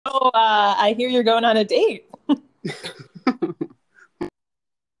Oh, I hear you're going on a date.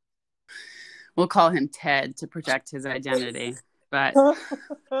 We'll call him Ted to protect his identity. But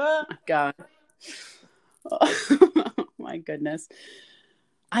God, oh, my goodness.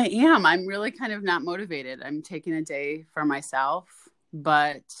 I am. I'm really kind of not motivated. I'm taking a day for myself,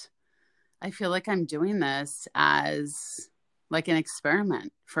 but I feel like I'm doing this as like an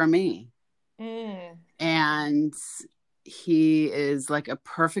experiment for me. Mm. And he is like a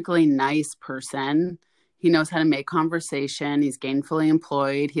perfectly nice person. He knows how to make conversation. He's gainfully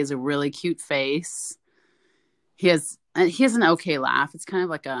employed. He has a really cute face. He has an okay laugh. It's kind of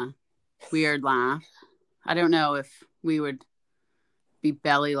like a weird laugh. I don't know if we would be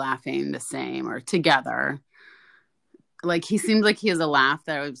belly laughing the same or together. Like he seems like he has a laugh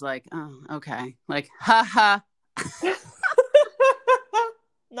that I was like, oh, okay. Like, ha ha.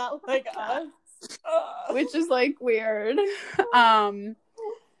 Not like God. us. Which is like weird.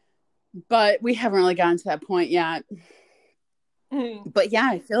 But we haven't really gotten to that point yet. But yeah,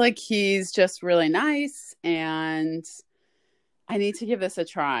 I feel like he's just really nice and I need to give this a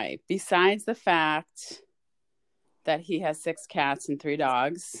try. Besides the fact that he has 6 cats and 3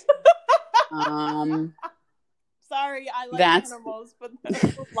 dogs. Sorry, I like That's animals, but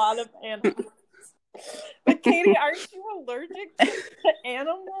there's a lot of animals. But Katie, aren't you allergic to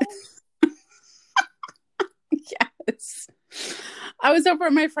animals? Yes. I was over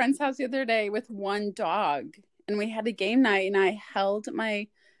at my friend's house the other day with one dog and we had a game night and I held my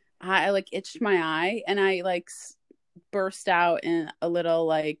eye, I like itched my eye and I like burst out in a little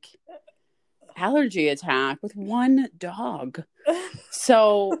like allergy attack with one dog.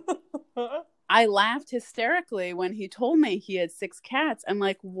 So I laughed hysterically when he told me he had 6 cats. I'm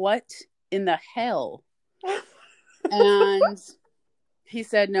like, what in the hell? And he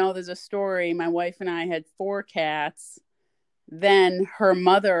said, no, there's a story. My wife and I had 4 cats. Then her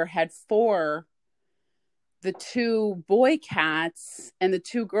mother had 4. The 2 boy cats and the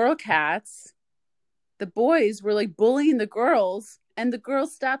 2 girl cats, the boys were like bullying the girls and the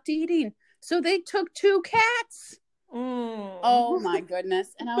girls stopped eating. So they took 2 cats. Oh my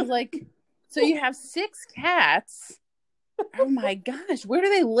goodness. And I was like, so you have 6 cats? Oh my gosh, where do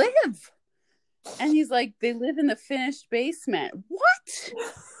they live? And he's like, they live in the finished basement. What?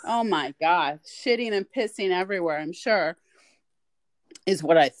 Oh my God. Shitting and pissing everywhere, I'm sure, is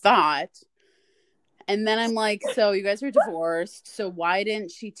what I thought. And then I'm like, so you guys are divorced. So why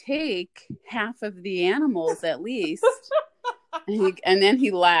didn't she take half of the animals at least? And then he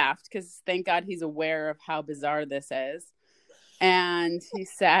laughed because thank God he's aware of how bizarre this is. And he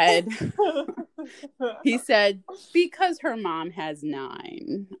said, because her mom has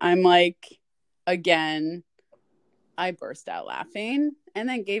 9. I'm like, again, I burst out laughing and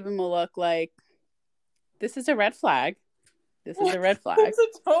then gave him a look like, this is a red flag. This is a red flag. It's a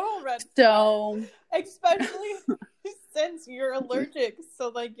total red flag. Especially since you're allergic. So,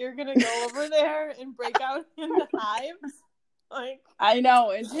 like, you're going to go over there and break out in the hives? Like, I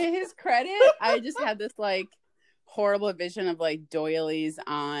know. And to his credit, I just had this, like, horrible vision of, like, doilies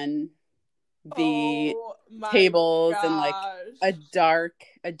on the tables and, like, a dark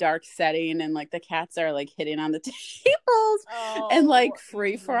setting. And, like, the cats are, like, hitting on the tables and, like,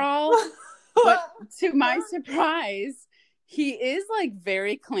 free-for-all. But to my surprise, he is like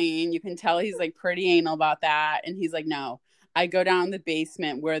very clean. You can tell he's like pretty anal about that. And he's like, no, I go down the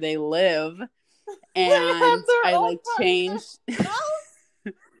basement where they live and I like change.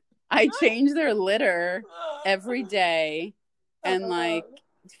 I change their litter every day and like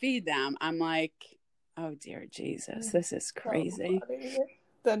feed them. I'm like, oh dear Jesus, this is crazy.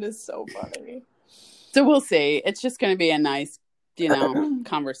 That is so funny. So we'll see. It's just going to be a nice,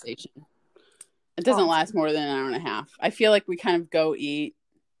 conversation. It doesn't last more than an hour and a half. I feel like we kind of go eat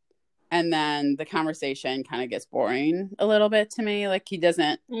and then the conversation kind of gets boring a little bit to me. Like he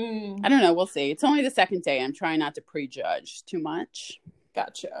doesn't, I don't know. We'll see. It's only the second day. I'm trying not to prejudge too much.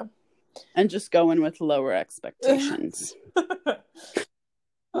 Gotcha. And just go in with lower expectations.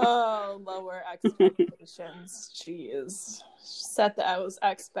 Oh, lower expectations. Jeez. Set those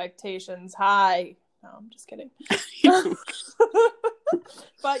expectations high. No, I'm just kidding.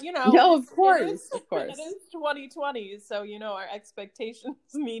 But, no, of course. It is 2020, so, our expectations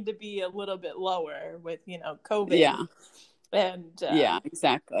need to be a little bit lower with, COVID. Yeah. And yeah,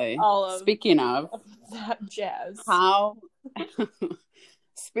 exactly. All of Speaking of that jazz.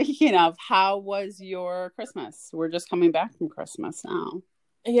 Speaking of, how was your Christmas? We're just coming back from Christmas now.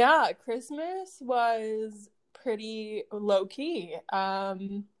 Yeah, Christmas was pretty low key.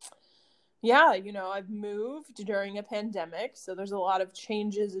 Yeah, I've moved during a pandemic, so there's a lot of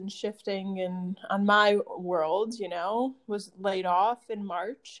changes and shifting on my world, was laid off in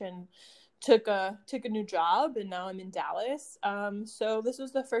March and took a new job, and now I'm in Dallas. So this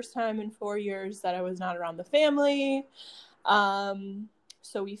was the first time in 4 years that I was not around the family.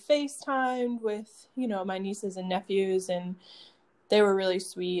 So we FaceTimed with, my nieces and nephews, and they were really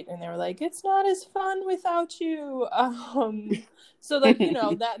sweet, and they were like, it's not as fun without you. So like,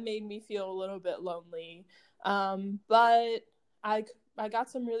 that made me feel a little bit lonely. But I got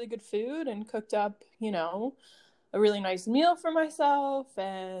some really good food and cooked up, a really nice meal for myself,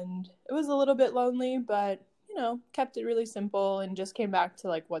 and it was a little bit lonely, but kept it really simple and just came back to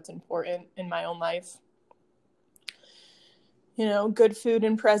like what's important in my own life. Good food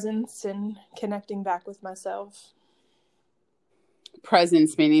and presents and connecting back with myself.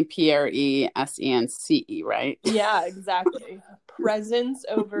 Presence meaning PRESENCE, right? Yeah, exactly. Presence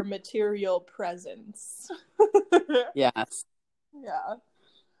over material presence. Yes. Yeah.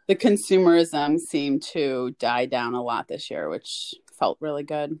 The consumerism seemed to die down a lot this year, which felt really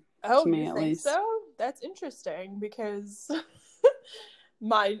good to me, at least. So? That's interesting because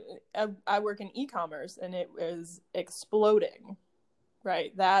I work in e-commerce and it was exploding.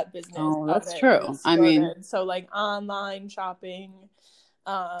 Right, that business. Oh, that's true. I mean, so like online shopping.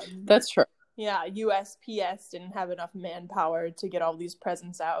 That's true. Yeah, USPS didn't have enough manpower to get all these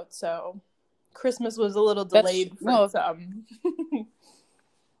presents out, so Christmas was a little delayed for some.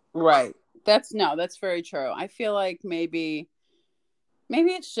 Right. That's very true. I feel like maybe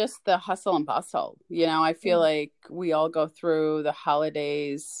it's just the hustle and bustle. I feel like we all go through the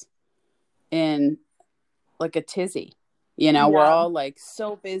holidays in like a tizzy. We're all like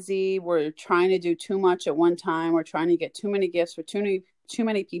so busy. We're trying to do too much at one time. We're trying to get too many gifts for too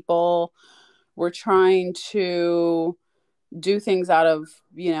many people. We're trying to do things out of,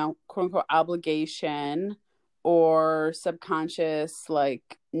 quote unquote obligation or subconscious,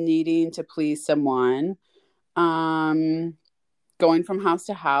 like needing to please someone, going from house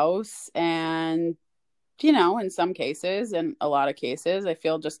to house. And, in some cases, and a lot of cases, I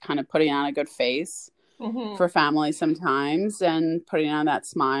feel just kind of putting on a good face for family sometimes and putting on that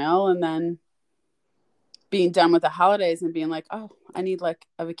smile, and then being done with the holidays and being like, oh, I need like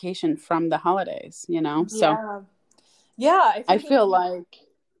a vacation from the holidays, So yeah, I feel like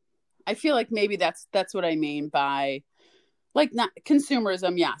maybe that's what I mean by like not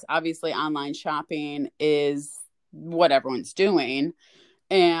consumerism. Yes, obviously online shopping is what everyone's doing.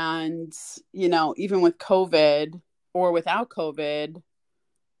 And, even with COVID or without COVID,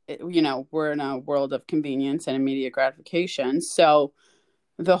 we're in a world of convenience and immediate gratification. So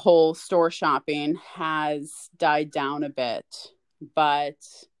the whole store shopping has died down a bit, but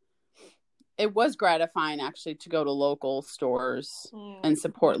it was gratifying actually to go to local stores and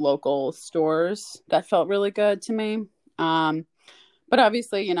support local stores. That felt really good to me. But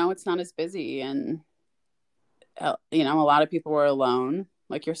obviously, it's not as busy, and, a lot of people were alone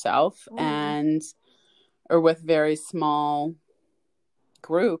like yourself and or with very small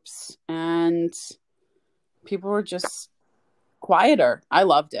groups, and people were just quieter. I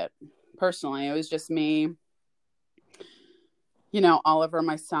loved it personally. It was just me, Oliver,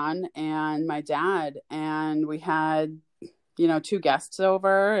 my son, and my dad, and we had 2 guests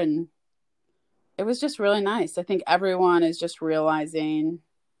over, and it was just really nice. I think everyone is just realizing,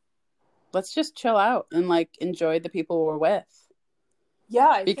 let's just chill out and like enjoy the people we're with.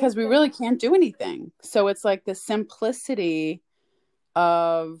 Yeah, because we really can't do anything. So it's like the simplicity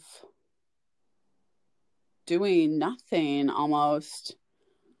of doing nothing almost.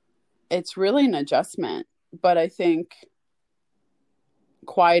 It's really an adjustment, but I think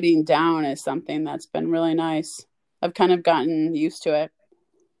quieting down is something that's been really nice. I've kind of gotten used to it.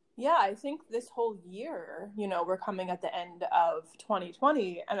 Yeah, I think this whole year, we're coming at the end of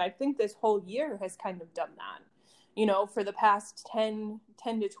 2020, and I think this whole year has kind of done that. For the past 10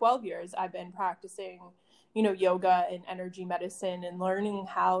 to 12 years, I've been practicing, yoga and energy medicine and learning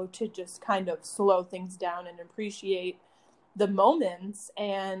how to just kind of slow things down and appreciate the moments.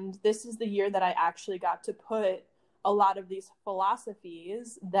 And this is the year that I actually got to put a lot of these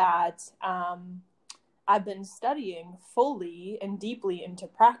philosophies that I've been studying fully and deeply into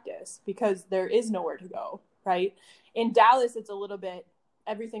practice, because there is nowhere to go, right? In Dallas,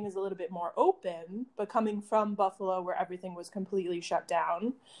 everything is a little bit more open, but coming from Buffalo, where everything was completely shut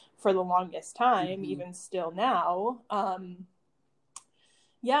down for the longest time, even still now,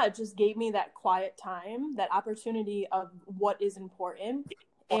 it just gave me that quiet time, that opportunity of what is important.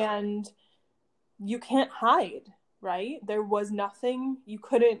 And you can't hide, right? There was nothing, you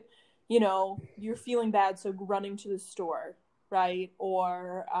couldn't, you're feeling bad, so running to the store, right?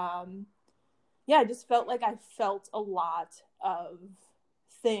 Or, yeah, I just felt like I felt a lot of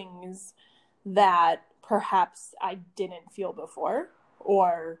things that perhaps I didn't feel before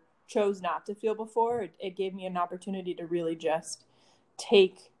or chose not to feel before. It gave me an opportunity to really just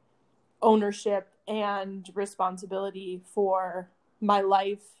take ownership and responsibility for my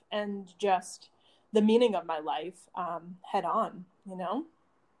life and just the meaning of my life head on, you know?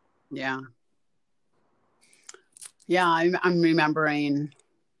 Yeah. Yeah, I'm remembering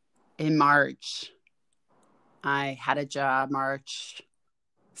in March, I had a job March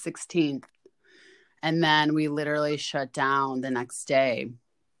 16th, and then we literally shut down the next day.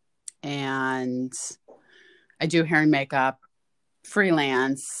 And I do hair and makeup,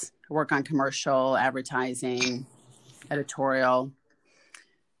 freelance, work on commercial, advertising, editorial.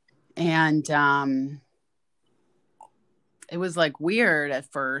 And it was like weird at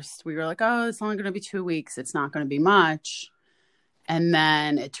first. We were like, oh, it's only going to be 2 weeks. It's not going to be much. And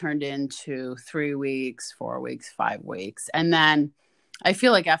then it turned into 3 weeks, 4 weeks, 5 weeks. And then I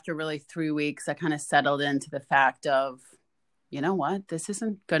feel like after really 3 weeks, I kind of settled into the fact of, you know what, this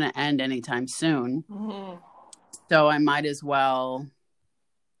isn't going to end anytime soon. Mm-hmm. So I might as well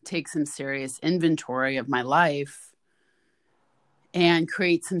take some serious inventory of my life and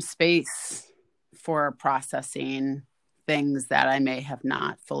create some space for processing things that I may have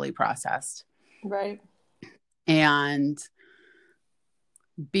not fully processed. Right. And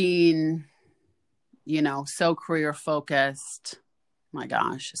being, you know, so career focused, my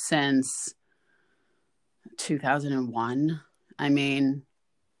gosh, since 2001. I mean,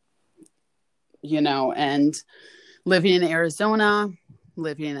 you know, and living in Arizona,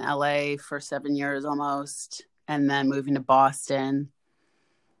 living in LA for 7 years almost, and then moving to Boston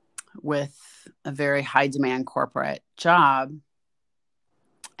with a very high demand corporate job,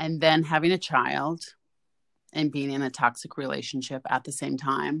 and then having a child and being in a toxic relationship at the same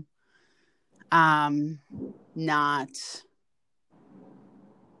time. Not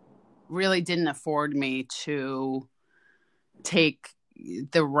really didn't afford me to take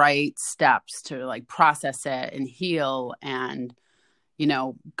the right steps to like process it and heal and, you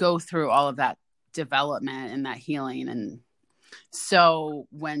know, go through all of that development and that healing. And so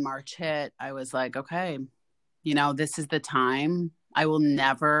when March hit, I was like, okay, you know, this is the time.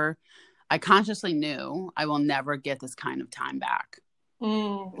 I consciously knew I will never get this kind of time back.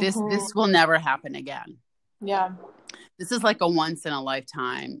 Mm-hmm. This will never happen again. Yeah. This is like a once in a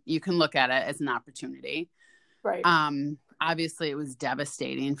lifetime. You can look at it as an opportunity. Right. Obviously it was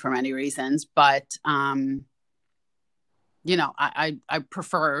devastating for many reasons, but, you know, I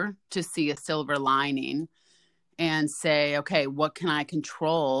prefer to see a silver lining and say, okay, what can I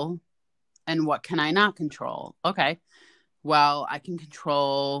control and what can I not control? Okay, well, I can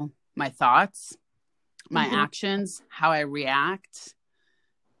control my thoughts, my actions, how I react.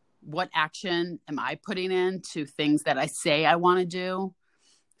 What action am I putting into things that I say I want to do?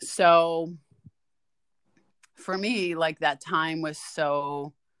 So for me, like that time was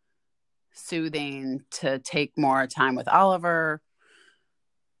so soothing to take more time with Oliver,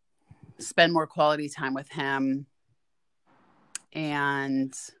 spend more quality time with him,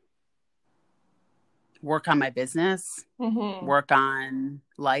 and work on my business, work on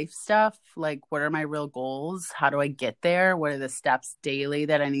life stuff. Like, what are my real goals? How do I get there? What are the steps daily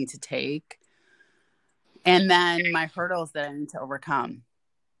that I need to take? And then my hurdles that I need to overcome,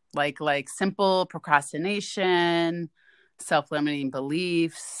 like simple procrastination, self-limiting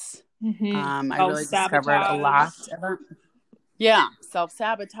beliefs. I really discovered a lot of it. Yeah,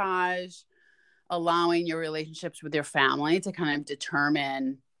 self-sabotage, allowing your relationships with your family to kind of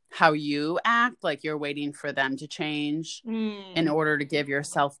determine how you act, like you're waiting for them to change in order to give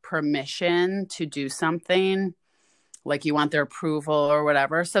yourself permission to do something, like you want their approval or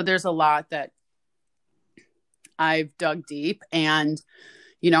whatever. So there's a lot that I've dug deep, and,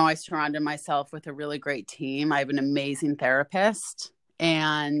 you know, I surrounded myself with a really great team. I have an amazing therapist,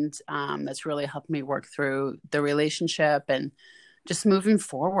 and that's really helped me work through the relationship and just moving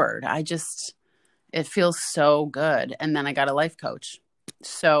forward. It feels so good. And then I got a life coach.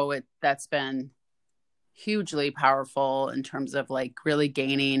 So that's been hugely powerful in terms of like really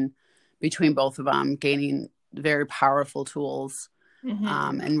gaining between both of them, gaining very powerful tools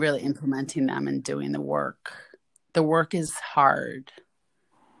and really implementing them and doing the work. The work is hard.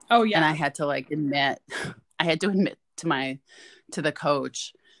 Oh yeah. And I had to admit to the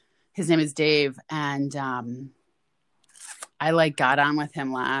coach, his name is Dave. And I got on with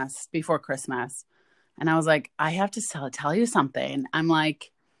him before Christmas. And I was like, I have to tell you something. I'm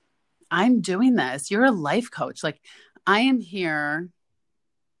like, I'm doing this. You're a life coach. Like, I am here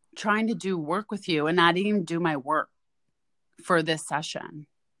trying to do work with you and not even do my work for this session.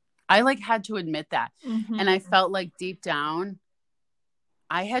 I like had to admit that. Mm-hmm. And I felt like deep down,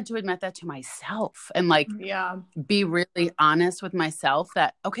 I had to admit that to myself and like be really honest with myself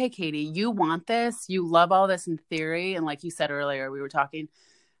that, okay, Katie, you want this, you love all this in theory. And like you said earlier, we were talking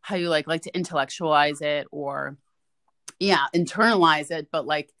how you like to intellectualize it or internalize it. But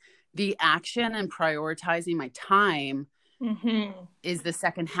like the action and prioritizing my time is the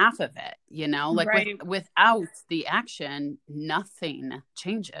second half of it, you know, like without the action, nothing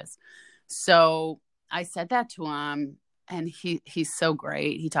changes. So I said that to him. And he's so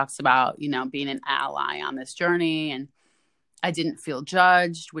great. He talks about, you know, being an ally on this journey. And I didn't feel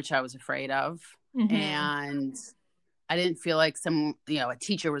judged, which I was afraid of. And I didn't feel like a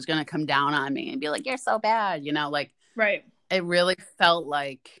teacher was going to come down on me and be like, you're so bad, you know, like, it really felt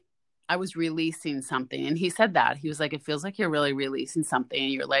like I was releasing something. And he said that. He was like, it feels like you're really releasing something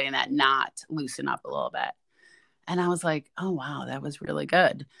and you're letting that knot loosen up a little bit. And I was like, oh, wow, that was really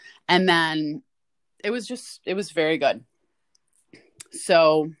good. And then it was very good.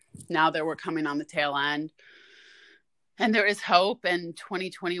 So now that we're coming on the tail end and there is hope, and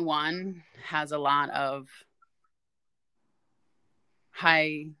 2021 has a lot of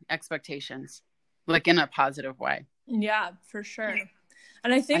high expectations, like in a positive way. Yeah, for sure.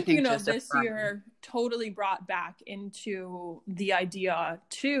 And I think you know, this year totally brought back into the idea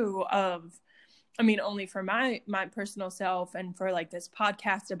too of, I mean, only for my personal self and for like this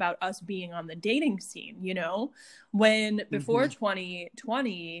podcast about us being on the dating scene, you know, when before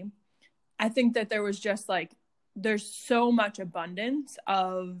 2020, I think that there was just like, there's so much abundance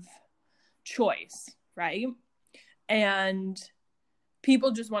of choice, right? And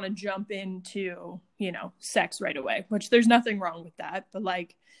people just want to jump into, you know, sex right away, which there's nothing wrong with that. But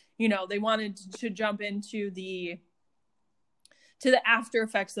like, you know, they wanted to jump into the after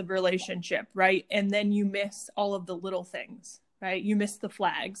effects of relationship, right? And then you miss all of the little things, right? You miss the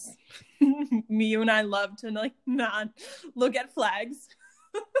flags. You and I love to like not look at flags.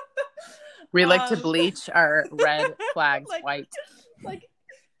 We like to bleach our red flags like, white. Like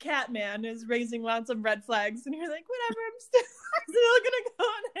Catman is raising lots of red flags, and you're like, whatever, I'm still gonna go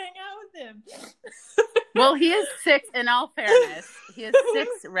and hang out with him. Well, he is 6. In all fairness, he has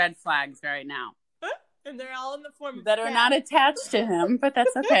 6 red flags right now. And they're all in the form of that are not attached to him, but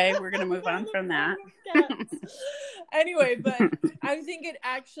that's okay. We're going to move on from that. Anyway, but I think it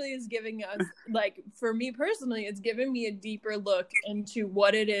actually is giving us, like, for me personally, it's given me a deeper look into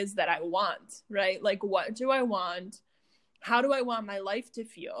what it is that I want, right? Like, what do I want? How do I want my life to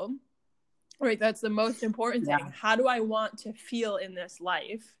feel? Right? That's the most important thing. Yeah. How do I want to feel in this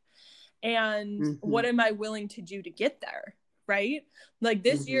life? And what am I willing to do to get there? Right? Like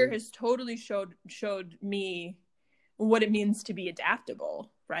this year has totally showed me what it means to be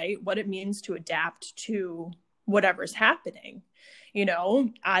adaptable, right? What it means to adapt to whatever's happening. You know,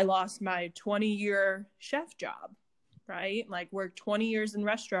 I lost my 20-year chef job, right? Like worked 20 years in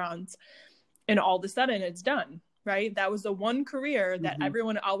restaurants and all of a sudden it's done, right? That was the one career that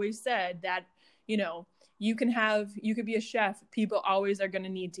everyone always said that, you know, you could be a chef. People always are going to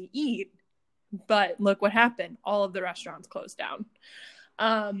need to eat. But look what happened. All of the restaurants closed down.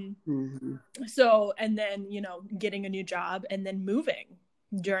 So, and then, you know, getting a new job and then moving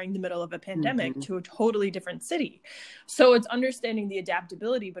during the middle of a pandemic to a totally different city. So it's understanding the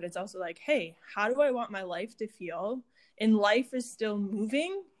adaptability, but it's also like, hey, how do I want my life to feel? And life is still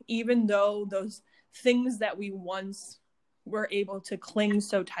moving, even though those things that we once were able to cling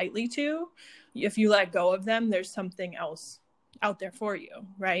so tightly to, if you let go of them, there's something else out there for you,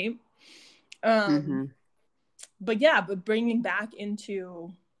 right? But bringing back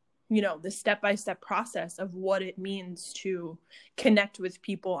into, you know, the step-by-step process of what it means to connect with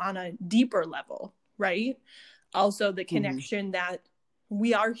people on a deeper level, right? Also the connection that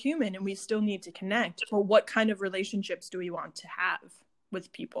we are human and we still need to connect. But what kind of relationships do we want to have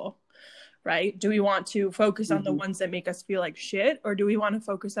with people, right? Do we want to focus on the ones that make us feel like shit, or do we want to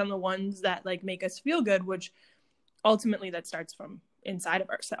focus on the ones that like make us feel good, which ultimately that starts from inside of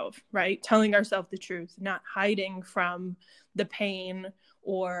ourselves, right? Telling ourselves the truth, not hiding from the pain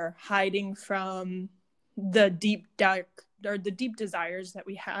or hiding from the deep dark or the deep desires that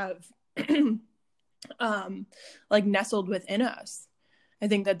we have like nestled within us. I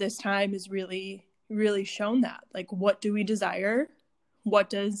think that this time has really, really shown that. Like, what do we desire? What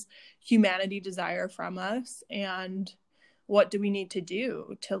does humanity desire from us? And what do we need to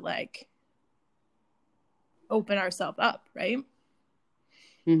do to like open ourselves up, right?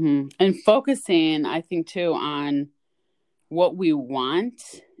 And focusing, I think, too, on what we want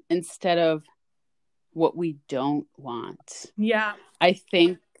instead of what we don't want. Yeah. I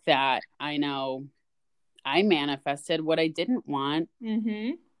think that I know I manifested what I didn't want.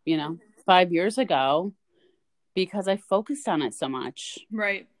 5 years ago because I focused on it so much.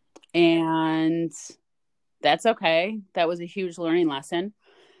 Right. And that's okay. That was a huge learning lesson.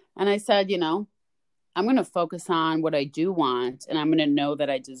 And I said, I'm going to focus on what I do want, and I'm going to know that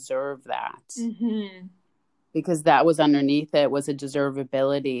I deserve that. Mm-hmm. Because that was underneath it, was a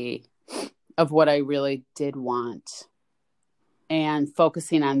deservability of what I really did want. And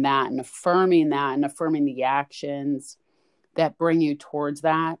focusing on that and affirming the actions that bring you towards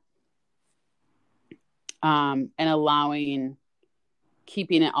that. And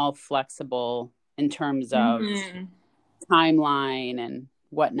keeping it all flexible in terms of timeline and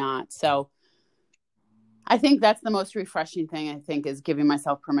whatnot. So I think that's the most refreshing thing, is giving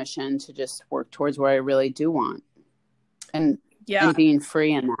myself permission to just work towards what I really do want and being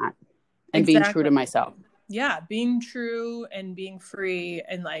free in that and being true to myself. Yeah. Being true and being free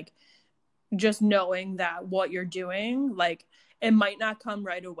and like just knowing that what you're doing, like it might not come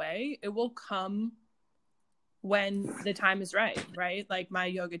right away. It will come when the time is right? Like my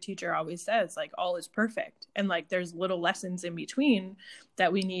yoga teacher always says, like all is perfect. And like there's little lessons in between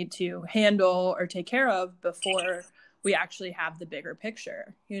that we need to handle or take care of before we actually have the bigger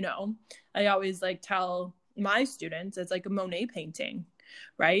picture. I always like tell my students, it's like a Monet painting,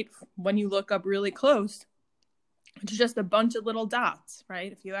 right? When you look up really close, it's just a bunch of little dots,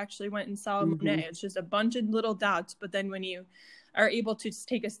 right? If you actually went and saw Monet, it's just a bunch of little dots. But then when you are able to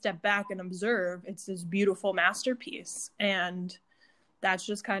take a step back and observe, it's this beautiful masterpiece. And that's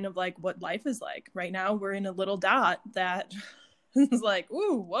just kind of like what life is like. Right now, we're in a little dot that is like,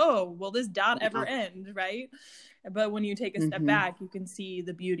 ooh, whoa, will this dot ever end, right? But when you take a step back, you can see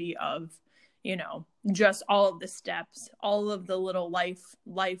the beauty of, just all of the steps, all of the little life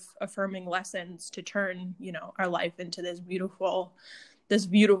affirming lessons to turn, our life into this beautiful,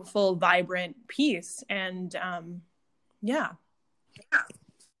 vibrant piece. And yeah.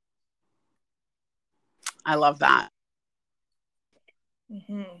 I love that.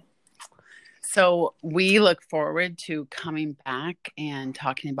 So we look forward to coming back and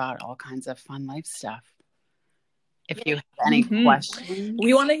talking about all kinds of fun life stuff. If you have any questions,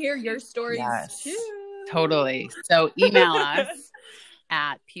 we want to hear your stories too. Totally. So email us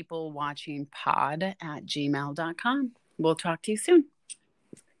at peoplewatchingpod@gmail.com. We'll talk to you soon.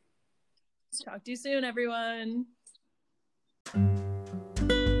 Talk to you soon, everyone.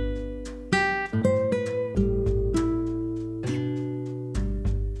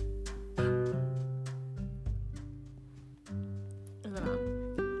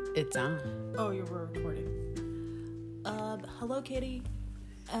 It's on. Oh, you were recording. Hello, Katie.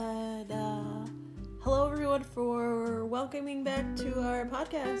 And hello, everyone, for welcoming back to our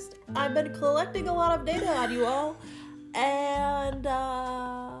podcast. I've been collecting a lot of data on you all, and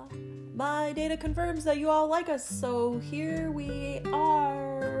my data confirms that you all like us, so here we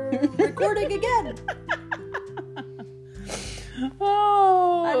are recording again.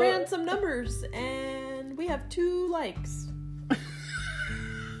 Oh. I ran some numbers, and we have 2 likes.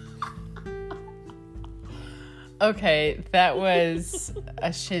 Okay, that was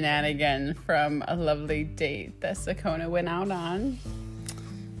a shenanigan from a lovely date that Sakona went out on.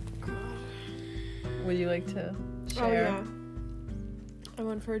 Would you like to share? Oh, yeah. I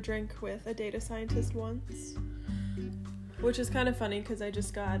went for a drink with a data scientist once, which is kind of funny because I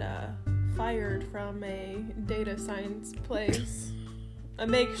just got fired from a data science place, a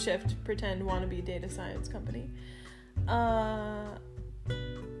makeshift pretend wannabe data science company. And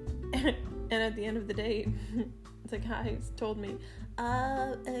at the end of the date, the guy told me,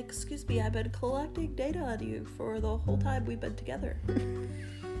 excuse me, I've been collecting data on you for the whole time we've been together.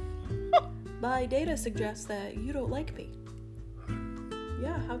 My data suggests that you don't like me.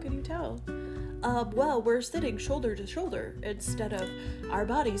 Yeah, how can you tell? Well, we're sitting shoulder to shoulder instead of our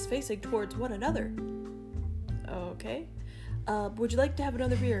bodies facing towards one another. Okay. Would you like to have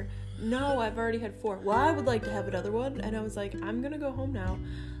another beer? No, I've already had 4. Well, I would like to have another one. And I was like, I'm gonna go home now.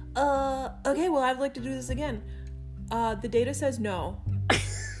 Okay, well, I'd like to do this again. The data says no.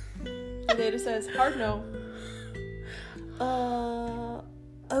 The data says hard no.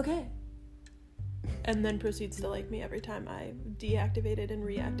 Okay. And then proceeds to like me every time I deactivated and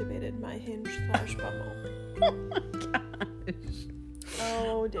reactivated my Hinge/Bumble. Oh my gosh.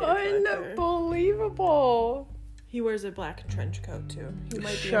 Oh, data Unbelievable. He wears a black trench coat, too. He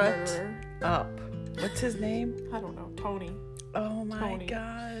might be a Shut murderer. up. What's his name? I don't know. Tony. Oh my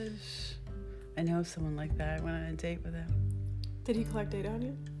gosh. I know someone like that. I went on a date with him. Did he collect data on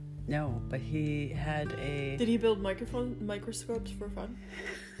you? No, but he had a... Did he build microscopes for fun?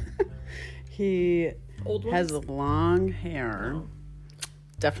 He Old ones? has long hair. Oh.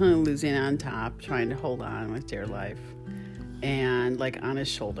 Definitely losing on top, trying to hold on with dear life. and like on his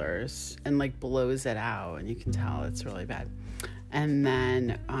shoulders and like blows it out, and you can tell it's really bad. And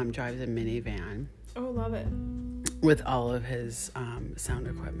then drives a minivan. Oh, love it. With all of his sound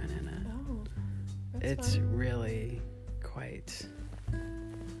equipment in it. Oh, that's It's fun. really quite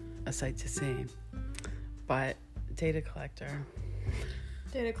a sight to see. But data collector.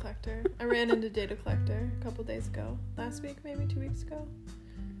 Data collector. I ran into data collector a couple days ago. Last week, maybe 2 weeks ago.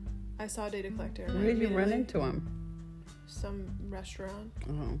 I saw data collector. And Where did you run into him? Some restaurant.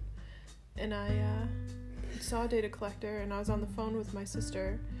 Oh. And I saw data collector, and I was on the phone with my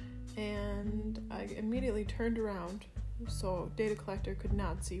sister, and I immediately turned around so data collector could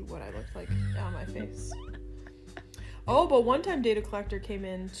not see what I looked like on my face. Oh, but one time data collector came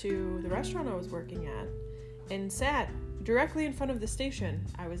into the restaurant I was working at and sat directly in front of the station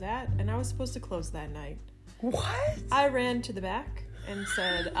I was at, and I was supposed to close that night. What? I ran to the back and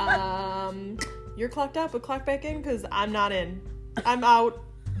said, you're clocked out, but clock back in because I'm not in. I'm out.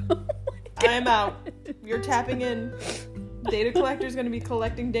 I am out. You're tapping in. Data collector's going to be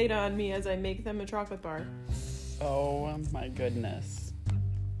collecting data on me as I make them a chocolate bar. Oh my goodness.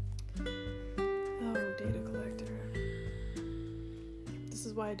 Oh, data collector. This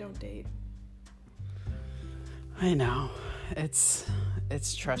is why I don't date. I know. It's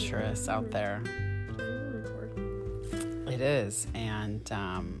treacherous out there. It is. And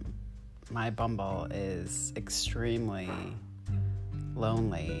my Bumble is extremely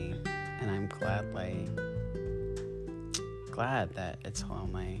lonely, and I'm glad that it's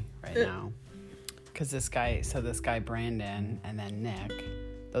lonely right now. Because this guy Brandon and then Nick,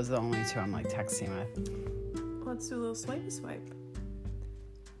 those are the only two I'm like texting with. Let's do a little swipey swipe.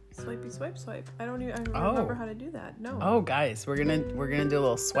 Swipey swipe swipe. I don't remember how to do that. No. Oh guys, we're gonna do a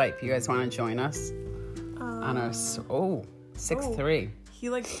little swipe. You guys want to join us on our 6-3. He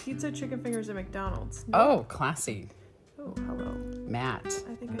likes pizza, chicken fingers, and McDonald's. Oh, classy. Oh, hello. Matt.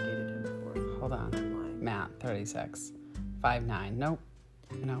 I think I dated him before. Hold on. Online. Matt, 36. 5'9". Nope.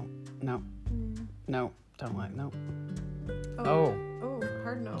 No. No. No. Don't like. Nope. Oh. Oh,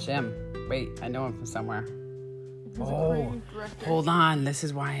 hard no. Jim. Wait, I know him from somewhere. He's a Korean director. Hold on. This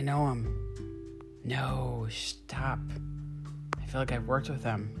is why I know him. No, stop. I feel like I've worked with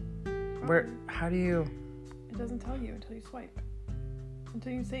him. Where? How do you? It doesn't tell you until you swipe.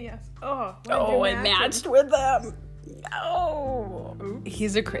 Until you say yes. Oh, I matched with them. No. If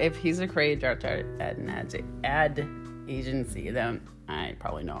he's a creative director at an ad agency, then I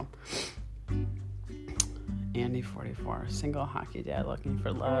probably know him. Andy, 44, single hockey dad looking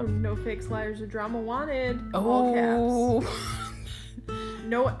for love. No fakes, liars, or drama wanted. All caps.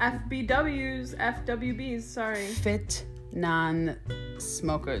 No FBWs, FWBs, sorry. Fit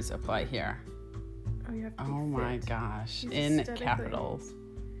non-smokers apply here. Oh, you have to be Oh fit. my gosh. He's In aesthetically- capitals.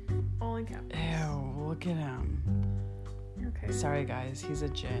 All in capitals. Ew, look at him. Okay. Sorry guys, he's a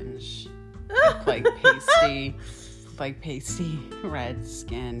ginge. like pasty red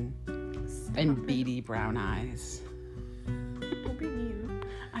skin and beady brown eyes. Don't be mean.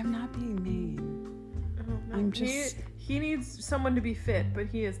 I'm not being mean. Oh, no. I'm just... He needs someone to be fit, but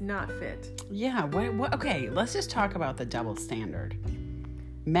he is not fit. Yeah, what? Okay, let's just talk about the double standard.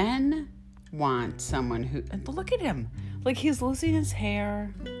 Men want someone who... Look at him. Like, he's losing his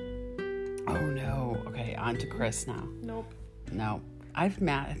hair. Oh, no. Okay, on to Chris now. Nope. No. I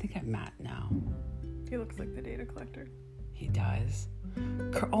think I've Matt now. He looks like the data collector. He does.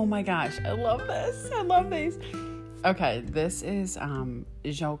 Oh, my gosh. I love this. I love these. Okay, this is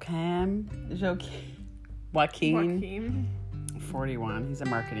Joaquin, 41. He's a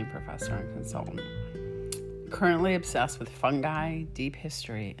marketing professor and consultant. Currently obsessed with fungi, deep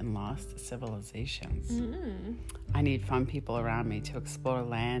history, and lost civilizations. I need fun people around me to explore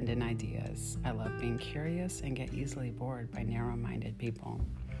land and ideas. I love being curious and get easily bored by narrow-minded people.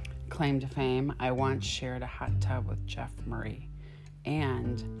 Claim to fame, I once shared a hot tub with Jeff Murray.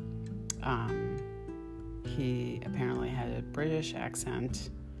 And he apparently had a British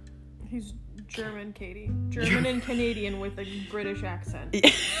accent. He's German, Katie. German and Canadian with a British accent.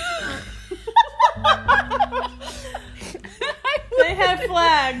 They have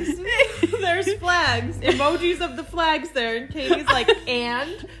flags. There's flags. Emojis of the flags there. And Katie's like,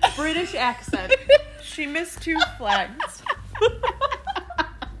 and British accent. She missed 2 flags.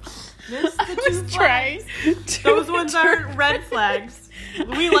 Missed the 2 flags. Those ones aren't red flags.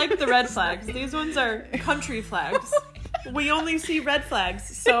 We like the red flags. These ones are country flags. We only see red flags,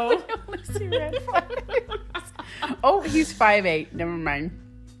 so... Oh, he's 5'8". Never mind.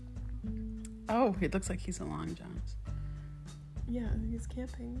 Oh, he looks like he's in Long Johns. Yeah, he's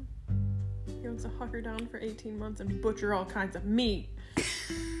camping. He wants to hunker down for 18 months and butcher all kinds of meat.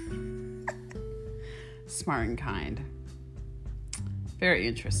 Smart and kind. Very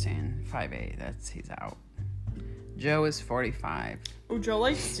interesting. 5'8". He's out. Joe is 45. Oh, Joe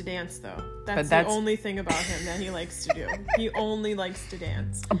likes to dance, though. That's the only thing about him that he likes to do. He only likes to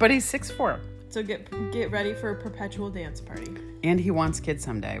dance. But he's 6'4". So get ready for a perpetual dance party. And he wants kids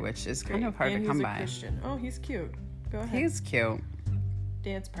someday, which is kind of hard to come by. And he's a Christian. Oh, he's cute. Go ahead. He's cute.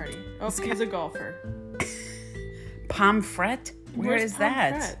 Dance party. Oh, he's a golfer. Pomfret? Where is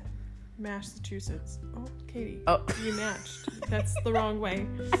that? Pomfret? Massachusetts. Oh, Katie. Oh. You matched. That's the wrong way.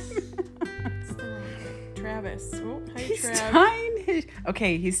 That's the wrong way. Travis. Oh, hi, Travis.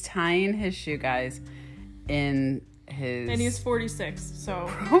 He's tying his shoe, guys, in his... And he's 46, so...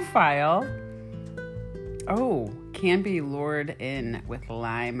 Profile. Oh, can be lured in with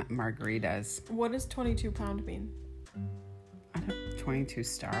lime margaritas. What does 22 pound mean? 22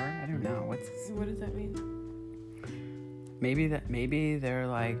 star? I don't know. What does that mean? Maybe they're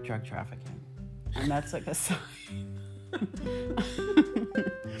like drug trafficking. And that's like a sign.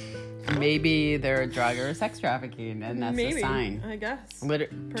 Maybe they're drug or sex trafficking, and that's a sign. I guess.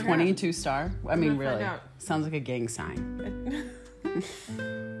 22 star? I mean, really. Sounds like a gang sign.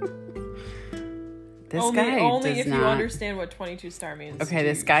 Only if you understand what 22 star means. Okay,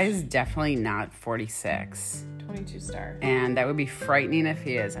 this guy is definitely not 46. 22 star. And that would be frightening if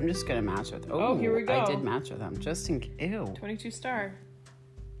he is. I'm just going to match with... Oh, here we go. I did match with him. Just in... Ew. 22 star.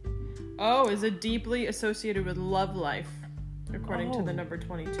 Oh, is it deeply associated with love life, according to the number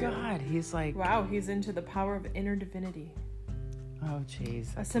 22. God, he's like... Wow, he's into the power of inner divinity. Oh,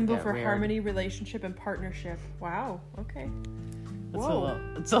 jeez. A symbol for harmony, relationship, and partnership. Wow, okay. Whoa.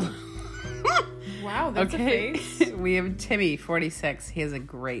 It's a Wow, that's a face. We have Timmy, 46. He has a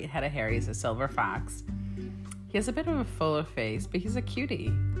great head of hair. He's a silver fox. He has a bit of a fuller face, but he's a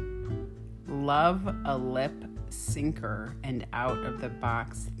cutie. Love a lip sinker and out of the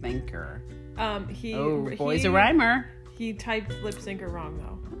box thinker. Boy's a rhymer. He typed lip sinker wrong,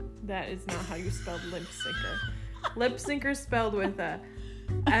 though. That is not how you spelled lip sinker. Lip sinker spelled with a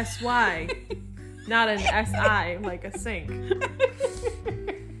S-Y, not an S-I, like a sink.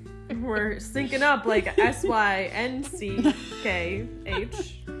 We're syncing up like S-Y-N-C-K-H-K.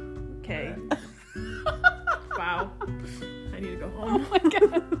 Wow. I need to go home. Oh my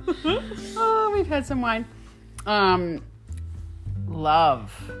God. Oh, we've had some wine.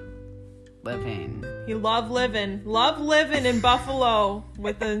 Love living. He loved living in Buffalo he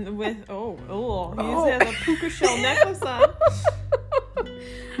has a puka shell necklace on.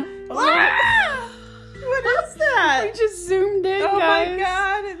 What is that? We just zoomed in, guys. My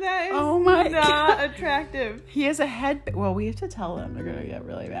God, that is not attractive. He has a head. Well, we have to tell them. They're gonna get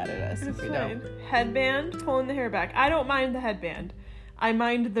really mad at us if we don't. Headband, pulling the hair back. I don't mind the headband. I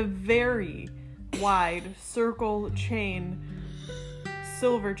mind the very wide circle chain,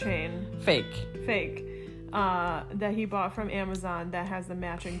 silver chain. Fake. That he bought from Amazon that has the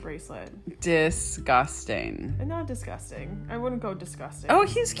matching bracelet. Disgusting. Not disgusting. I wouldn't go disgusting. Oh,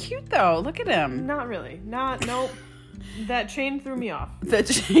 he's cute though. Look at him. Not really. Nope. That chain threw me off. The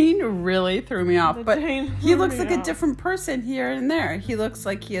chain really threw me off. But he looks like a different person here and there. He looks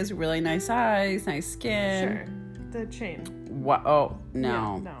like he has really nice eyes, nice skin. Sure. The chain. What? Oh,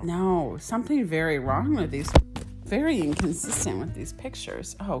 no. Yeah, no. Something very wrong with these. Very inconsistent with these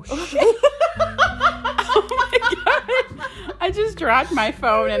pictures. Oh, shit. Oh my God. I just dropped my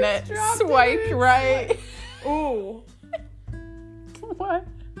phone and it swiped right. Oh. What?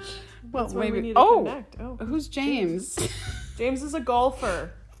 Well, maybe. We need to connect. Who's James? James is a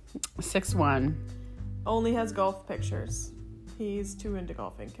golfer. 6'1". Only has golf pictures. He's too into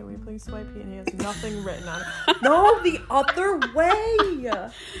golfing. Can we please swipe? He has nothing written on it. No, the other way.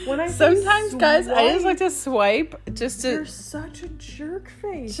 Sometimes, guys, I just like to swipe just to. You're such a jerk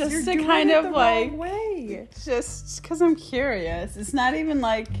face. Just You're to kind of like. Way. Just because I'm curious. It's not even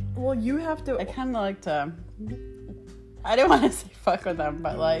like. Well, you have to. I kind of like to. I don't want to say fuck with them,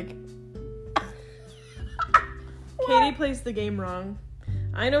 but like. Katie plays the game wrong.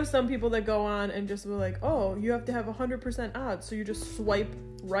 I know some people that go on and just were like, oh, you have to have 100% odds, so you just swipe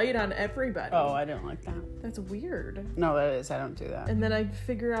right on everybody. Oh, I don't like that. That's weird. No, that is. I don't do that. And then I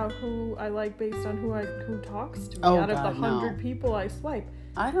figure out who I like based on who talks to me out of the 100 people I swipe.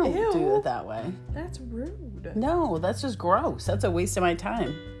 I don't do it that way. That's rude. No, that's just gross. That's a waste of my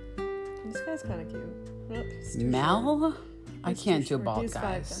time. This guy's kind of cute. Mel? Short. I can't do bald He's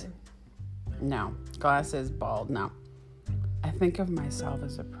guys. No. Glasses, bald, no. I think of myself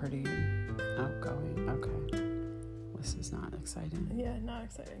as a pretty outgoing. Okay. This is not exciting. Yeah, not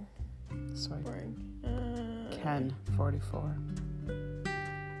exciting. Swipe. Boring. Ken, 44.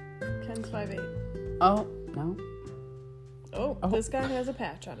 Ken's 5'8". Oh, no. Oh, this guy has a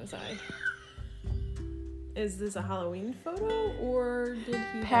patch on his eye. Is this a Halloween photo or did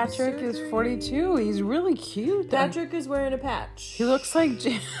he? Patrick is 42. He's really cute. Patrick is wearing a patch. He looks like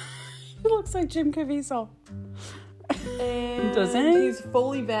Jim. He looks like Jim Caviezel. And doesn't he? He's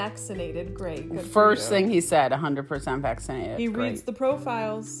fully vaccinated. Great. Good First thing he said, 100% vaccinated. He Great. reads the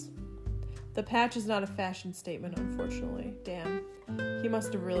profiles. The patch is not a fashion statement, unfortunately. Damn. He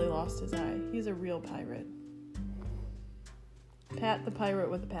must have really lost his eye. He's a real pirate. Pat the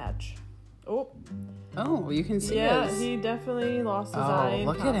pirate with a patch. Oh, you can see Yeah, he definitely lost his eye in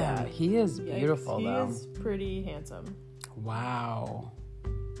look combat. at him. He is beautiful, He though. is pretty handsome. Wow.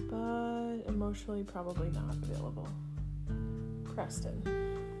 But emotionally probably not available. Preston.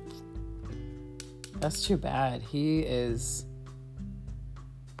 That's too bad. He is...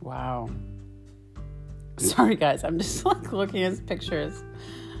 Wow. Sorry, guys. I'm just, like, looking at his pictures.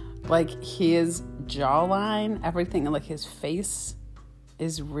 Like, his jawline, everything, like, his face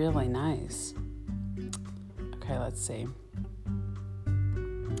is really nice. Okay, let's see.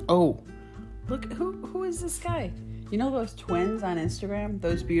 Oh, look, who is this guy? You know those twins on Instagram?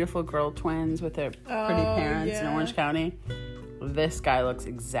 Those beautiful girl twins with their pretty parents in Orange County? This guy looks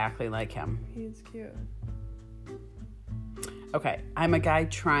exactly like him. He's cute. Okay, I'm a guy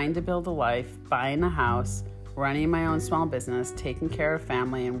trying to build a life, buying a house, running my own small business, taking care of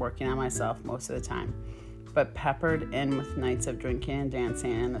family, and working on myself most of the time, but peppered in with nights of drinking and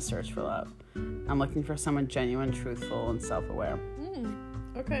dancing and a search for love. I'm looking for someone genuine, truthful, and self-aware.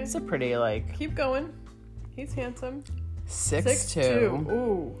 Okay. It's a pretty, like... Keep going. He's handsome. 6'2".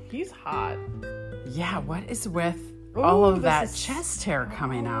 Ooh, he's hot. Yeah, what is with all of that is- chest hair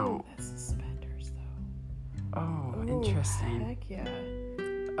coming out? That's suspenders, though. Oh, interesting. Heck yeah.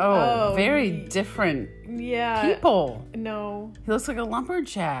 Oh, very he- different Yeah. people. No. He looks like a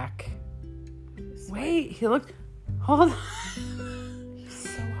lumberjack. Wait, he looked... Hold on. He's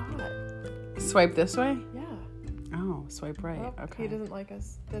so hot. Swipe this way? Yeah. Oh, swipe right. Well, Okay. He doesn't like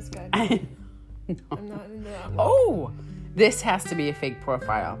us. This guy. No. I'm not into that one. Oh, this has to be a fake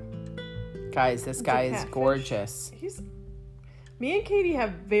profile. Guys, this It's a guy is catfish. gorgeous. Me and Katie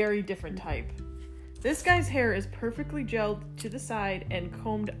have very different type. This guy's hair is perfectly gelled to the side and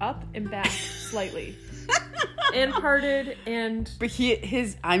combed up and back slightly. And parted and... But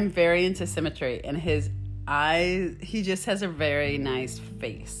I'm very into symmetry, and his eyes, he just has a very nice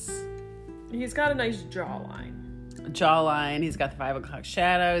face. He's got a nice jawline. Jawline, he's got the 5 o'clock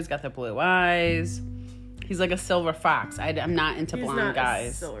shadow, he's got the blue eyes. He's like a silver fox. I'm not into He's blonde not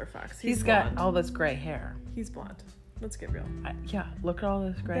guys. a silver fox. He's blonde. got all this gray hair. He's blonde. Let's get real. Yeah, look at all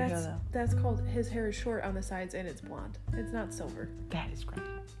this gray hair, though. That's called his hair is short on the sides and it's blonde. It's not silver. That is great.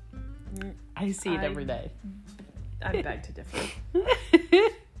 I see it every day. I beg to differ.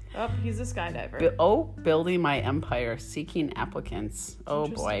 Oh, he's a skydiver. Building my empire, seeking applicants. Oh,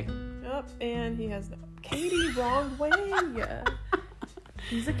 boy. Oh, and he has no... Katie, wrong way.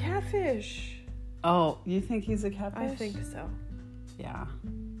 He's a catfish. Oh, you think he's a catfish? I think so. Yeah.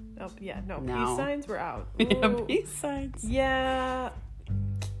 Oh, yeah, no. No. Peace signs were out. Yeah, Ooh. peace signs. Yeah.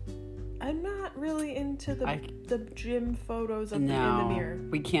 I'm not really into the gym photos in the mirror.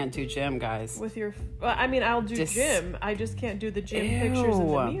 We can't do gym, guys. With your... Well, I mean, I'll do gym. I just can't do the gym pictures in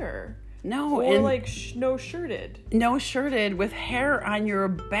the mirror. No, or and like no shirted. No shirted with hair on your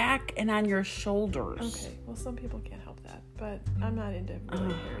back and on your shoulders. Okay, well, some people can't help that, but I'm not into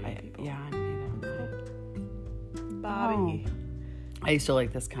really hairy people. Yeah, I'm neither. Bobby. Oh. I used to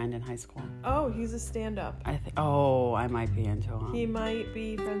like this kind in high school. Oh, he's a stand-up. I might be into him. He might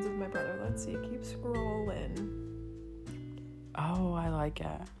be friends with my brother. Let's see. Keep scrolling. Oh, I like it.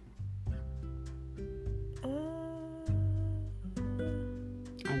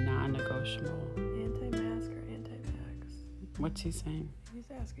 A non-negotiable. Anti-mask or anti-vax? What's he saying? He's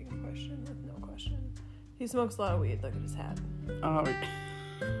asking a question with no question. He smokes a lot of weed. Look at his hat. Oh.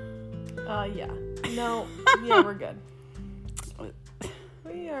 Yeah. No. Yeah, we're good.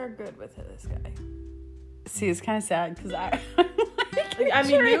 We are good with this guy. See, it's kind of sad because I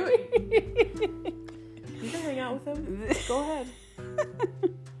mean, you can hang out with him. Go ahead.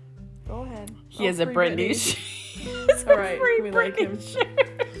 Go ahead. He has a Britney. All right, we like him.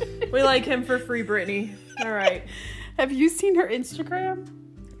 We like him for free Britney. All right. Have you seen her Instagram?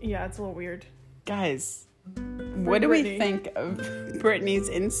 Yeah, it's a little weird. Guys, what do we think of Britney's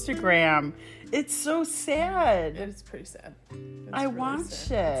Instagram? It's so sad. It's pretty sad. I really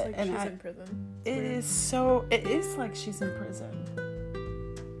watched it. It's like she's in prison. It is like she's in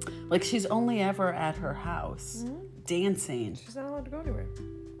prison. Like she's only ever at her house dancing. She's not allowed to go anywhere.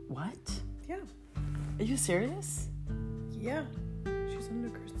 What? Yeah. Are you serious? Yeah. She's under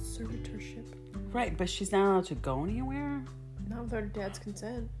conservatorship. Right, but she's not allowed to go anywhere? Not without her dad's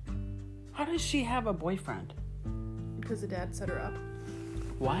consent. How does she have a boyfriend? Because the dad set her up.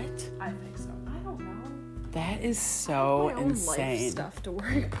 What? I think so. I don't know. That is so My own insane. life stuff to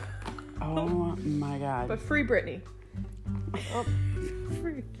worry about. Oh my god. But free Britney. Oh,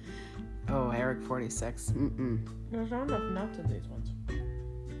 free. Oh, Eric 46. There's not enough nuts in these ones.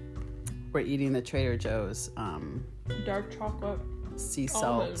 We're eating the Trader Joe's Dark chocolate. sea salt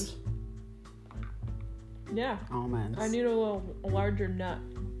Almonds. Yeah. almonds. I need a larger nut.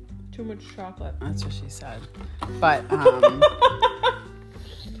 Too much chocolate. That's what she said. But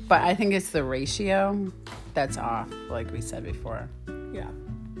but I think it's the ratio that's off, like we said before. Yeah.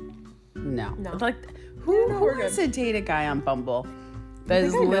 No. No. Like Yeah, who no, we're wants to date a guy on Bumble that I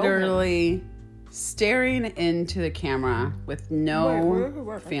is think I know literally staring into the camera with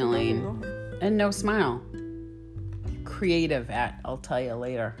no feeling and no smile? Creative I'll tell you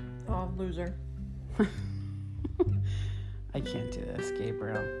later. Oh, loser. I can't do this,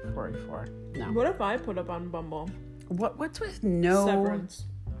 Gabriel. 44. No. What if I put up on Bumble? What's with no Severance.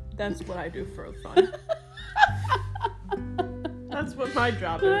 That's what I do for fun. That's what my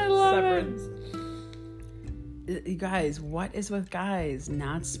job is. I love Severance. You guys, what is with guys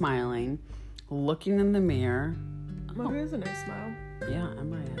not smiling, looking in the mirror? Well, he has a nice smile. Yeah,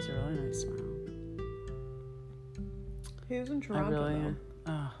 Emery has a really nice smile. He was in Toronto.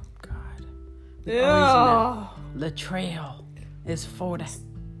 Oh God. Yeah. The trail is 40.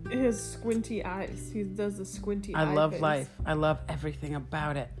 His squinty eyes. He does the squinty I eye love face. life. I love everything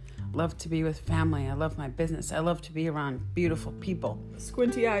about it. Love to be with family. I love my business. I love to be around beautiful people.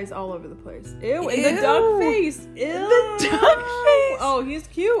 Squinty eyes all over the place. Ew, and the duck face. Ew. The duck face. Oh, he's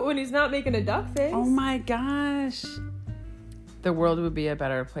cute when he's not making a duck face. Oh my gosh. The world would be a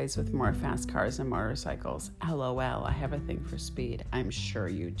better place with more fast cars and motorcycles. LOL. I have a thing for speed. I'm sure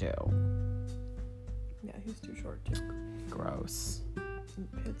you do. Yeah, he's too short too. Gross. In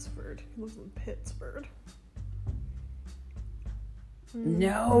Pittsburgh. He lives in Pittsburgh.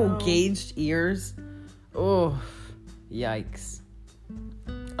 No, gauged ears. Oh, yikes.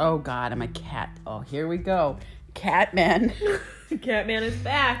 Oh God, I'm a cat. Oh, here we go. Catman. Catman is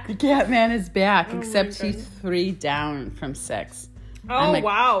back. The Catman is back, Oh except my he's goodness. 3 down from 6. Oh,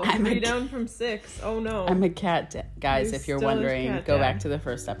 wow. I'm 3 a- down from 6. Oh, no. I'm a cat guys, You if you're still is wondering, cat go dad. back to the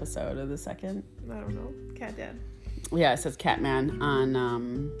first episode of the second. I don't know. Cat dad. Yeah, it says Catman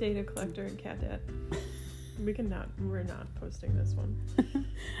on Data collector and cat dad. We're not posting this one.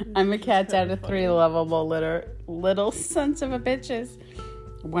 I'm a cat dad kinda of 3 lovable little sons of a bitches.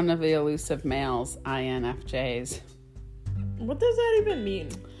 One of the elusive males, INFJs. What does that even mean?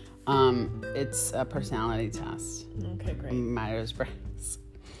 It's a personality test. Okay, great. Myers-Briggs.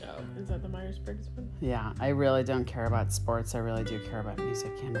 Oh, is that the Myers-Briggs one? Yeah, I really don't care about sports. I really do care about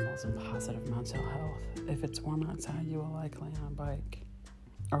music, animals, and positive mental health. If it's warm outside, you will likely on a bike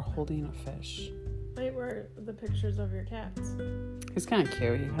or holding a fish. Wait, where are the pictures of your cats? He's kind of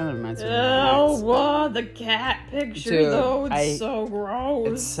cute. He kind of reminds me of Oh, my ex. whoa, the cat picture, Dude, though. It's so gross.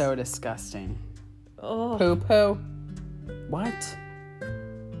 It's so disgusting. Ugh. Poo-poo. What?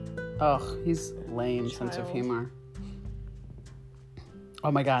 Ugh, he's lame sense of Child. humor.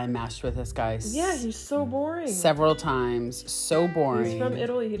 Oh my God, I matched with this guy Yeah, he's so boring. several times. So boring. He's from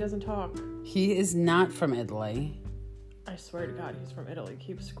Italy. He doesn't talk. He is not from Italy. I swear to God, he's from Italy.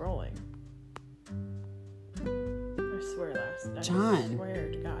 Keep scrolling. I swear I John.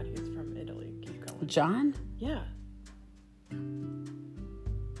 swear to God, he's from Italy. Keep going. John? Yeah.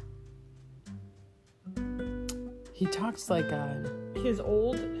 He talks like a... His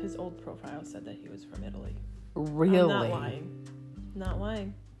old profile said that he was from Italy. Really? I'm not lying. Not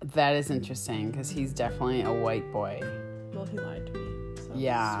lying. That is interesting because he's definitely a white boy. Well, he lied to me. So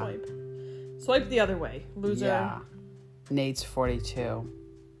Yeah. Swipe the other way. Loser. Yeah. Nate's 42.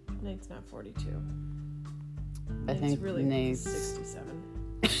 Nate's not 42. I think really Nate's... 67.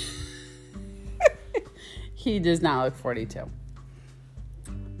 He does not look 42.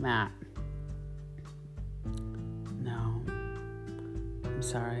 Matt. No. I'm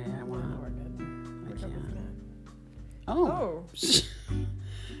sorry. I want We're good. I We're good can't. with that. Oh.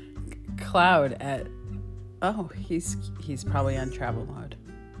 Cloud at... Oh, he's probably on travel mode.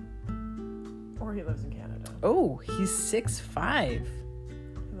 Or he lives in Canada. Oh, he's 6'5".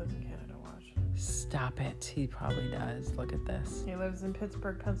 He lives in Canada, watch. Stop it. He probably does. Look at this. He lives in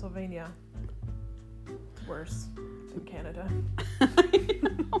Pittsburgh, Pennsylvania. It's worse than Canada.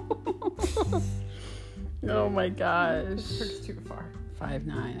 Oh my gosh. Pittsburgh's too far.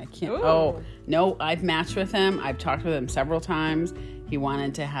 5'9". I can't. Ooh. Oh, no. I've matched with him. I've talked with him several times. He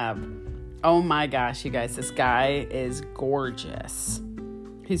wanted to have... Oh my gosh, you guys. This guy is gorgeous.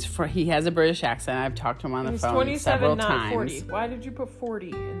 He has a British accent. I've talked to him on the phone 27, several not times. 40. Why did you put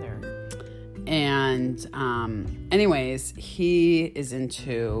 40 in there? And anyways, he is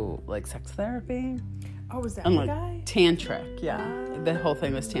into like sex therapy. Oh, is that And the like guy? tantric, yeah. The whole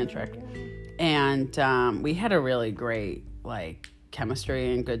thing was tantric. And we had a really great like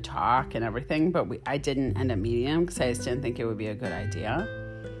chemistry and good talk and everything, but I didn't end up meeting him because I just didn't think it would be a good idea.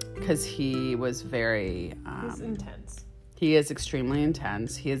 Because he was very... He's intense. He is extremely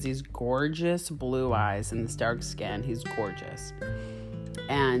intense. He has these gorgeous blue eyes and this dark skin. He's gorgeous.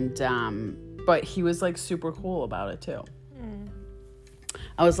 And, but he was like super cool about it too.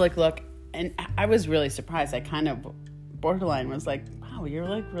 I was like, look, and I was really surprised. I kind of borderline was like, wow, you're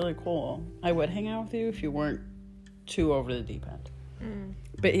like really cool. I would hang out with you if you weren't too over the deep end.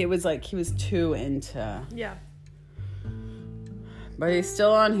 But it was like, he was too into... Yeah. But he's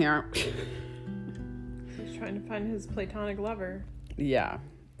still on here. He's trying to find his platonic lover. Yeah.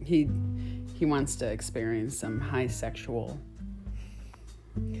 He wants to experience some high sexual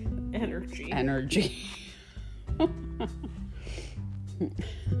energy.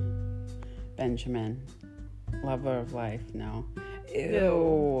 Benjamin, lover of life. No.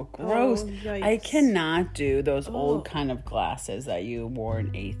 Ew, gross. Oh, I cannot do those old kind of glasses that you wore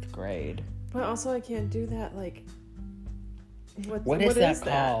in 8th grade. But also I can't do that, like... What is that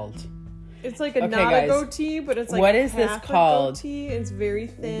called? It's like a goatee, but it's like what is this half called? A goatee. It's very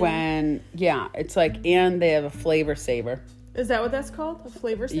thin. It's like, and they have a flavor saver. Is that what that's called? A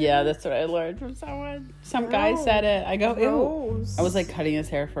flavor saver? Yeah, that's what I learned from someone. Some guy said it. I go, ew. I was like cutting his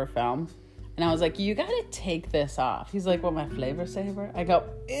hair for a film. And I was like, you gotta take this off. He's like, what, my flavor saver? I go,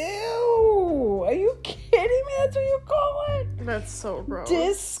 ew. Are you kidding me? That's what you call it? That's so gross.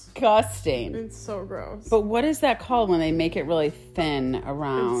 Disgusting. It's so gross. But what is that called when they make it really thin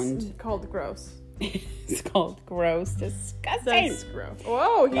around? It's called gross. It's called gross. Disgusting. That's gross.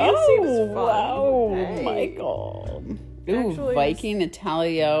 Whoa, he seems fun. Wow, Hey. Michael. Ooh, Actually, Viking,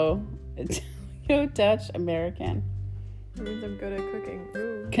 Italio, Dutch, American. That means I'm good at cooking.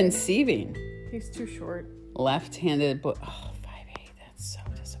 Ooh. Conceiving. He's too short. Left-handed, but 5'8". That's so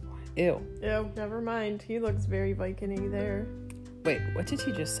disappointing. Ew. Ew, never mind. He looks very Viking-y there. Wait, what did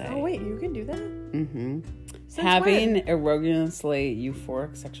he just say? Oh, wait, you can do that? Mm-hmm. Since Having when? erroneously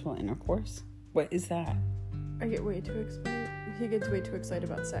euphoric sexual intercourse? What is that? I get way too excited. He gets way too excited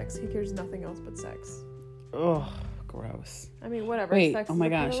about sex. He cares nothing else but sex. Ugh, gross. I mean, whatever. Wait, sex oh is my a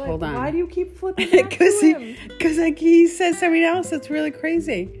part of gosh, life. hold on. Why do you keep flipping back to him? Because like he says something else that's really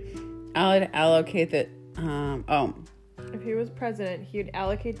crazy. I'll allocate that. If he was president, he would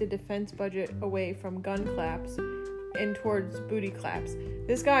allocate the defense budget away from gun claps and towards booty claps.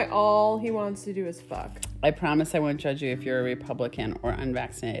 This guy, all he wants to do is fuck. I promise I won't judge you if you're a Republican or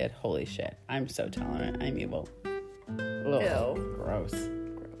unvaccinated. Holy shit. I'm so tolerant. I'm evil. Ugh, Ew. gross.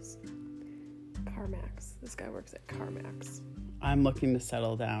 Gross. CarMax. This guy works at CarMax. I'm looking to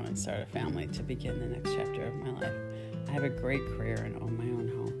settle down and start a family to begin the next chapter of my life. I have a great career and own my own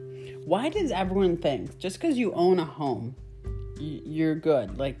home. Why does everyone think just because you own a home, you're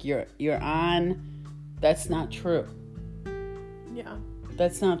good? Like you're on. That's not true. Yeah.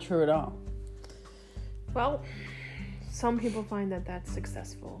 That's not true at all. Well, some people find that that's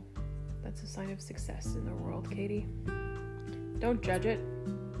successful. That's a sign of success in the world, Katie. Don't judge it.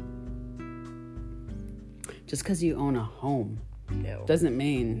 Just because you own a home No. doesn't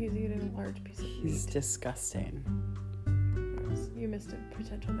mean He's eating a large piece of he's meat. disgusting. You missed a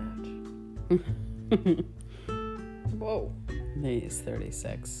potential match. Whoa. He's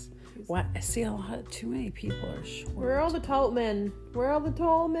 36. What? I see a lot. Too many people are short. Where are all the tall men? Where are all the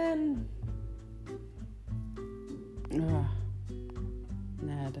tall men? Ugh.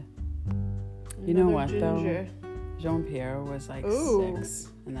 Ned. You know what, ginger. though? Jean-Pierre was like Ooh. 6,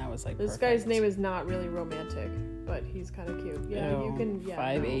 and that was like This perfect. guy's name is not really romantic, but he's kind of cute. Yeah, Ew, you can. Yeah,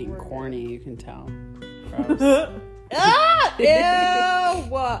 5'8", no, we're corny, you can tell. Gross. good. Ah!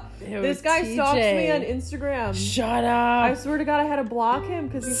 Ew! This guy TJ. stalks me on Instagram. Shut I up! swear to God, I had to block him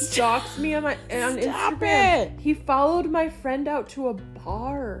because he stalks me on Stop Instagram. it! He followed my friend out to a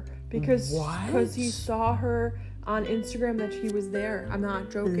bar because he saw her on Instagram that she was there. I'm not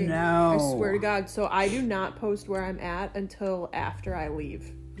joking. No. I swear to God. So I do not post where I'm at until after I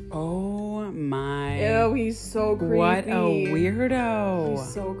leave. Oh my! Ew, he's so creepy. What a weirdo!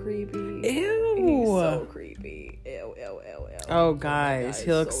 He's so creepy. Ew! He's so creepy. Ew, ew, ew, ew. Oh, guys,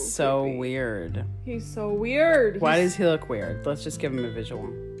 he looks so creepy. weird. He's so weird. Why does he look weird? Let's just give him a visual.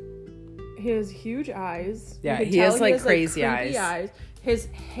 He has huge eyes. Yeah, You can he has, tell like, crazy creepy eyes. His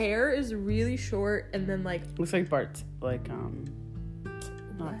hair is really short and then like Looks like Bart, like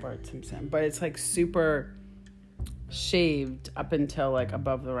not Bart Simpson, but it's like super. shaved up until like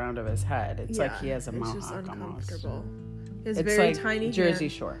above the round of his head. It's like he has a mohawk just almost. He has It's very like tiny Jersey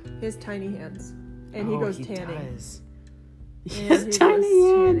hands. Shore. He has tiny hands. And he goes tanning. Does. He And has he tiny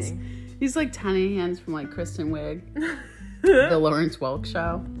goes hands. tanning. He's like tiny hands from like Kristen Wiig, the Lawrence Welk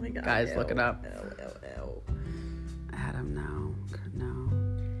show. Oh my God, Guys, look it up. Ew. Adam, no.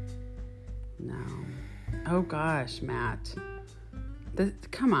 Oh gosh, Matt.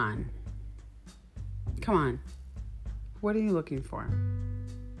 Come on. What are you looking for?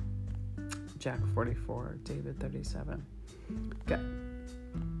 Jack 44, David 37.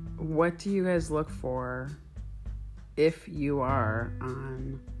 What do you guys look for if you are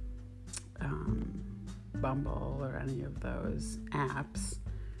on Bumble or any of those apps?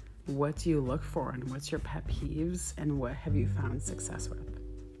 What do you look for, and what's your pet peeves, and what have you found success with?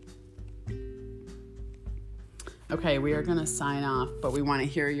 Okay, we are going to sign off, but we want to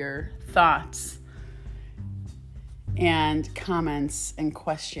hear your thoughts and comments and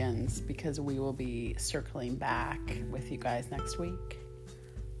questions because we will be circling back with you guys next week.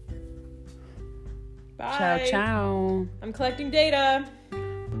 Bye. Ciao. I'm collecting data.